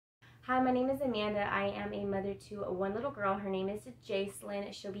Hi, my name is Amanda. I am a mother to one little girl. Her name is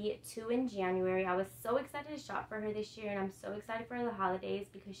Jacelyn. She'll be 2 in January. I was so excited to shop for her this year, and I'm so excited for the holidays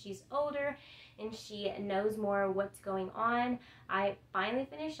because she's older and she knows more what's going on. I finally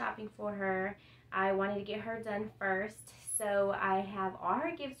finished shopping for her. I wanted to get her done first, so I have all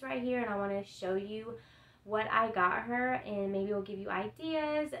her gifts right here, and I want to show you what I got her, and maybe it'll give you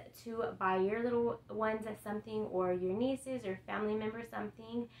ideas to buy your little ones something, or your nieces or family members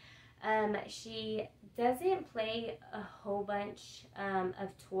something. She doesn't play a whole bunch of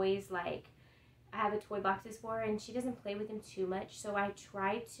toys. Like, I have a toy boxes for her, and she doesn't play with them too much, so I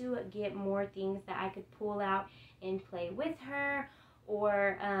try to get more things that I could pull out and play with her,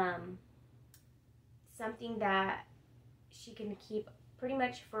 or something that she can keep pretty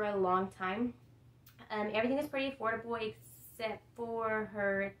much for a long time. Everything is pretty affordable except for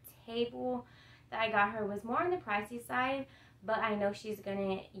her table that I got her was more on the pricey side, but I know she's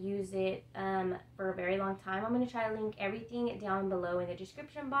gonna use it for a very long time. I'm gonna try to link everything down below in the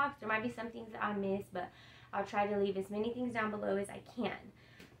description box. There might be some things that I missed, but I'll try to leave as many things down below as I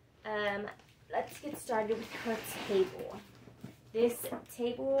can. Let's get started with her table. This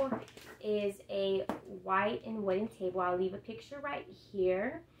table is a white and wooden table. I'll leave a picture right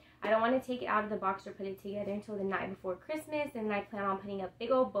here. I don't want to take it out of the box or put it together until the night before Christmas, and I plan on putting a big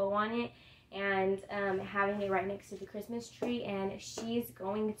old bow on it and having it right next to the Christmas tree, and she's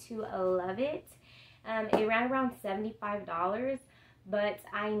going to love it. It ran around $75, but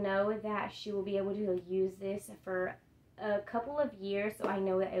I know that she will be able to use this for a couple of years, so I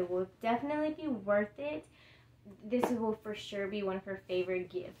know that it will definitely be worth it. This will for sure be one of her favorite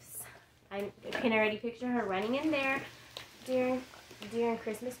gifts. I can already picture her running in there during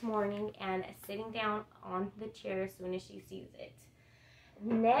Christmas morning and sitting down on the chair as soon as she sees it.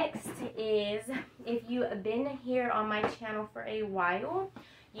 Next is, if you've been here on my channel for a while,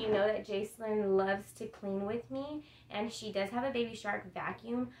 you know that Jacelyn loves to clean with me, and she does have a Baby Shark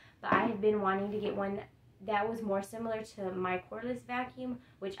vacuum, but I have been wanting to get one that was more similar to my cordless vacuum,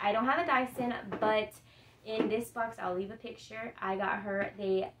 which I don't have a Dyson, but in this box, I'll leave a picture. I got her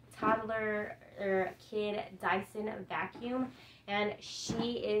the Toddler or kid Dyson vacuum, and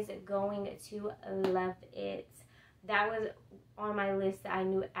she is going to love it. That was on my list that I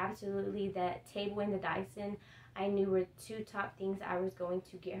knew absolutely that table and the Dyson I knew were two top things I was going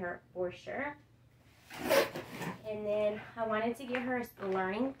to get her for sure. And then I wanted to get her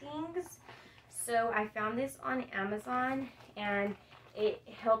learning things, so I found this on Amazon, and it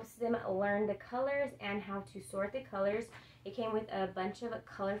helps them learn the colors and how to sort the colors. It came with a bunch of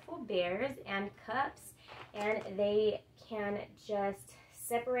colorful bears and cups, and they can just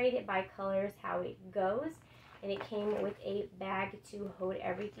separate it by colors how it goes. And it came with a bag to hold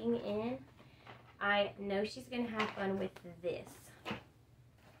everything in. I know she's going to have fun with this.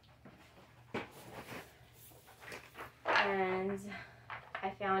 And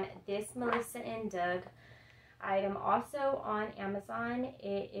I found this Melissa and Doug item also on Amazon.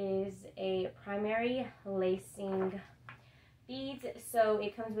 It is a primary lacing beads, so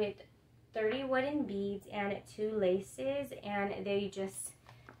it comes with 30 wooden beads and 2 laces, and they just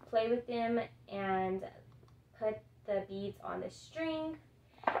play with them and put the beads on the string.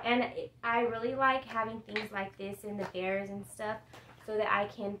 And I really like having things like this in the bears and stuff, so that I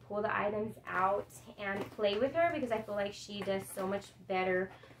can pull the items out and play with her, because I feel like she does so much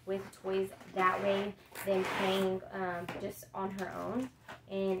better with toys that way than playing just on her own,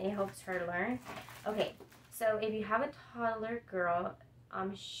 and it helps her learn. Okay, so if you have a toddler girl,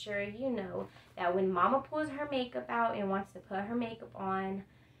 I'm sure you know that when mama pulls her makeup out and wants to put her makeup on,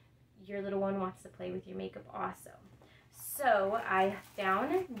 your little one wants to play with your makeup also. So I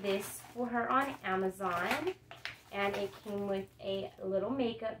found this for her on Amazon, and it came with a little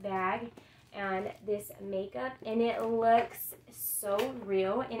makeup bag and this makeup, and it looks so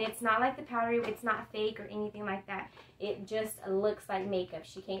real, and it's not like the powdery, it's not fake or anything like that. It just looks like makeup.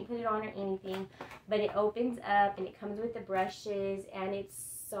 She can't put it on or anything, but it opens up and it comes with the brushes, and it's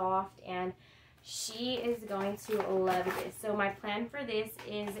soft, and she is going to love this. So my plan for this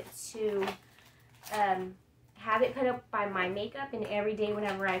is to have it put up by my makeup, and every day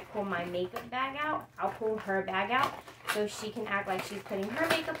whenever I pull my makeup bag out, I'll pull her bag out so she can act like she's putting her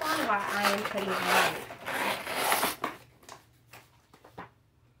makeup on while I am putting mine.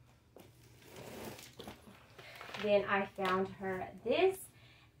 Then I found her this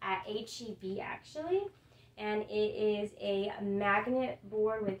at HEB actually, and it is a magnet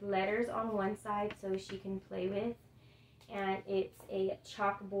board with letters on one side so she can play with, and it's a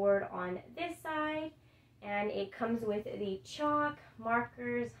chalkboard on this side, and it comes with the chalk,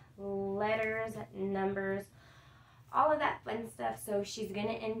 markers, letters, numbers, all of that fun stuff. So she's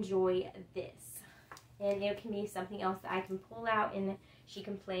gonna enjoy this, and it can be something else that I can pull out and she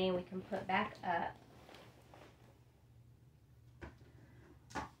can play and we can put back up.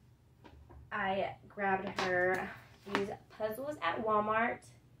 I grabbed her these puzzles at Walmart.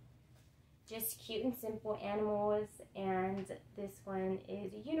 Just cute and simple animals, and this one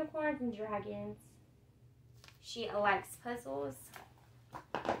is unicorns and dragons. She likes puzzles,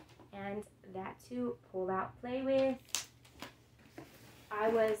 and that to pull out, play with. I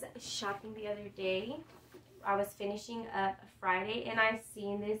was shopping the other day. I was finishing up Friday, and I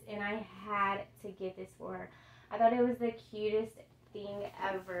seen this, and I had to get this for her. I thought it was the cutest thing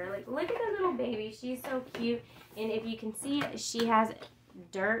ever. Like, look at the little baby. She's so cute, and if you can see, she has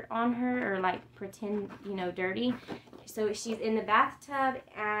dirt on her, or like pretend, you know, dirty. So she's in the bathtub,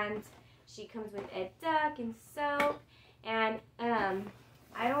 and she comes with a duck and soap, and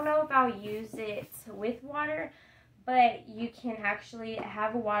I don't know if I'll use it with water, but you can actually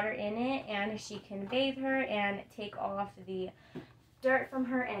have water in it, and she can bathe her and take off the dirt from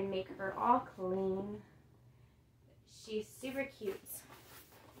her and make her all clean. She's super cute.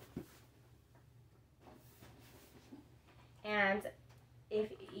 And if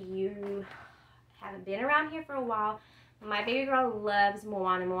you haven't been around here for a while, my baby girl loves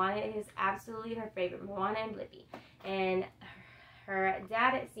Moana. Moana is absolutely her favorite, Moana and Blippi. And her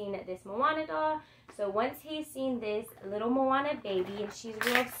dad had seen this Moana doll. So once he's seen this little Moana baby, and she's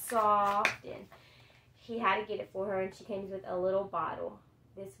real soft, and he had to get it for her, and she came with a little bottle.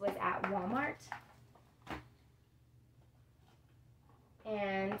 This was at Walmart.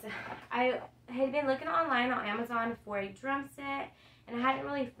 And I had been looking online on Amazon for a drum set, and I hadn't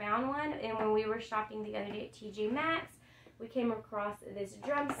really found one. And when we were shopping the other day at TJ Maxx, we came across this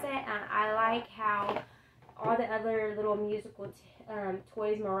drum set, and I like how all the other little musical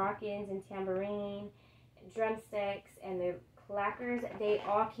toys, maracas and tambourine, drumsticks, and the clackers, they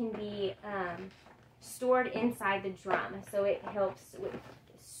all can be stored inside the drum. So it helps with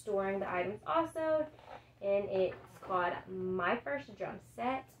storing the items also. And it's called My First Drum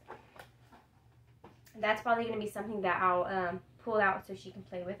Set. That's probably going to be something that I'll pull out so she can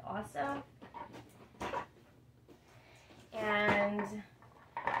play with also. And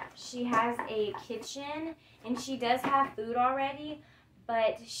she has a kitchen, and she does have food already,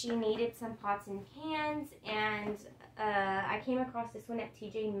 but she needed some pots and pans, and I came across this one at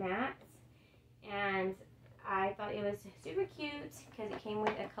TJ Maxx, and I thought it was super cute because it came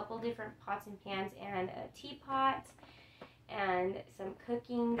with a couple different pots and pans and a teapot and some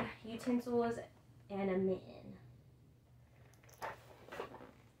cooking utensils and a mitten.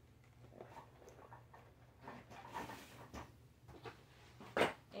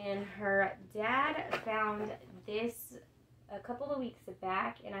 And her dad found this a couple of weeks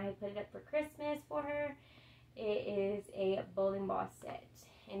back, and I had put it up for Christmas for her. It is a bowling ball set.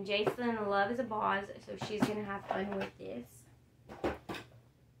 And Jason loves balls, so she's going to have fun with this.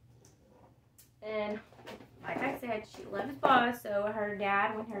 And like I said, she loves balls, so her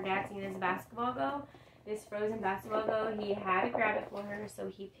dad, when her dad seen this basketball go, this frozen basketball go, he had to grab it for her, so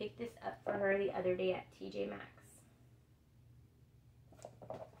he picked this up for her the other day at TJ Maxx.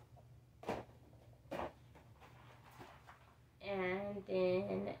 And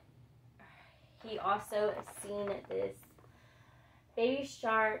then he also seen this Baby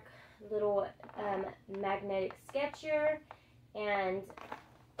Shark little magnetic sketcher, and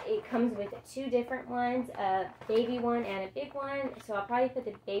it comes with two different ones, a baby one and a big one. So I'll probably put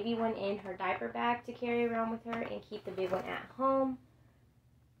the baby one in her diaper bag to carry around with her and keep the big one at home.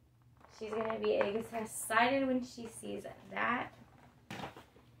 She's going to be excited when she sees that.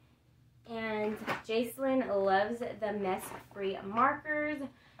 And Jacelyn loves the mess-free markers.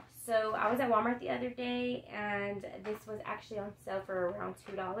 So I was at Walmart the other day, and this was actually on sale for around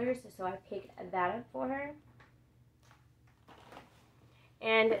 $2. So I picked that up for her.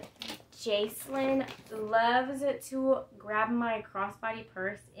 And Jacelyn loves to grab my crossbody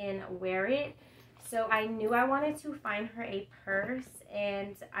purse and wear it. So I knew I wanted to find her a purse,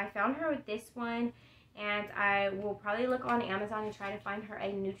 and I found her with this one. And I will probably look on Amazon and try to find her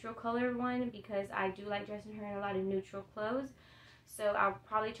a neutral colored one, because I do like dressing her in a lot of neutral clothes. So I'll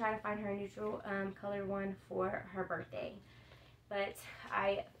probably try to find her a neutral colored one for her birthday. But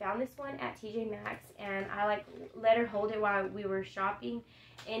I found this one at TJ Maxx, and I let her hold it while we were shopping,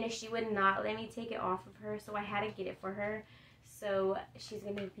 and she would not let me take it off of her, so I had to get it for her. So she's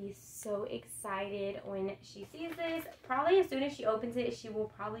going to be so excited when she sees this. Probably as soon as she opens it, she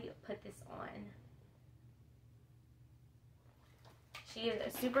will probably put this on. She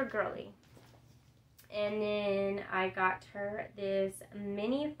is super girly. And then I got her this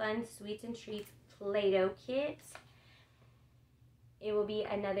Mini Fun Sweets and Treats Play-Doh kit. it will be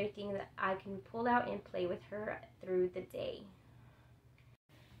another thing that I can pull out and play with her through the day.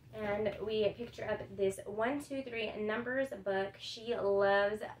 And we picked her up this 1, 2, 3 numbers book. She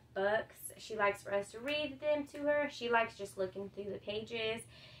loves books. She likes for us to read them to her. She likes just looking through the pages.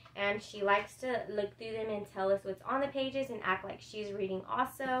 And she likes to look through them and tell us what's on the pages and act like she's reading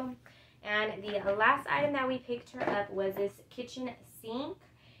also. And the last item that we picked her up was this kitchen sink.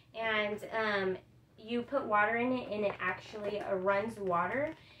 And you put water in it and it actually runs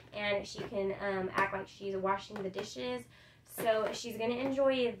water. And she can act like she's washing the dishes. So she's going to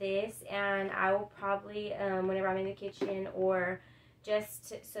enjoy this, and I will probably, whenever I'm in the kitchen or just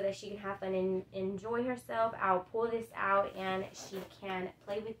so that she can have fun and enjoy herself, I'll pull this out and she can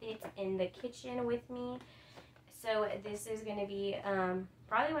play with it in the kitchen with me. So this is going to be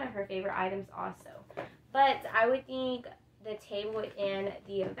probably one of her favorite items also. But I would think the table and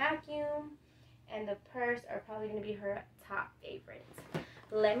the vacuum and the purse are probably going to be her top favorites.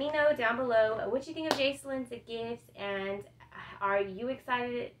 Let me know down below what you think of Jacelyn's gifts, and are you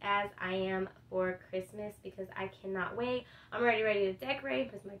excited as I am for Christmas? Because I cannot wait. I'm ready to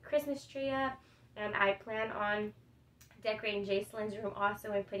decorate, put my Christmas tree up, and I plan on decorating Jacelyn's room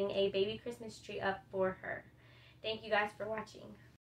also and putting a baby Christmas tree up for her. Thank you guys for watching.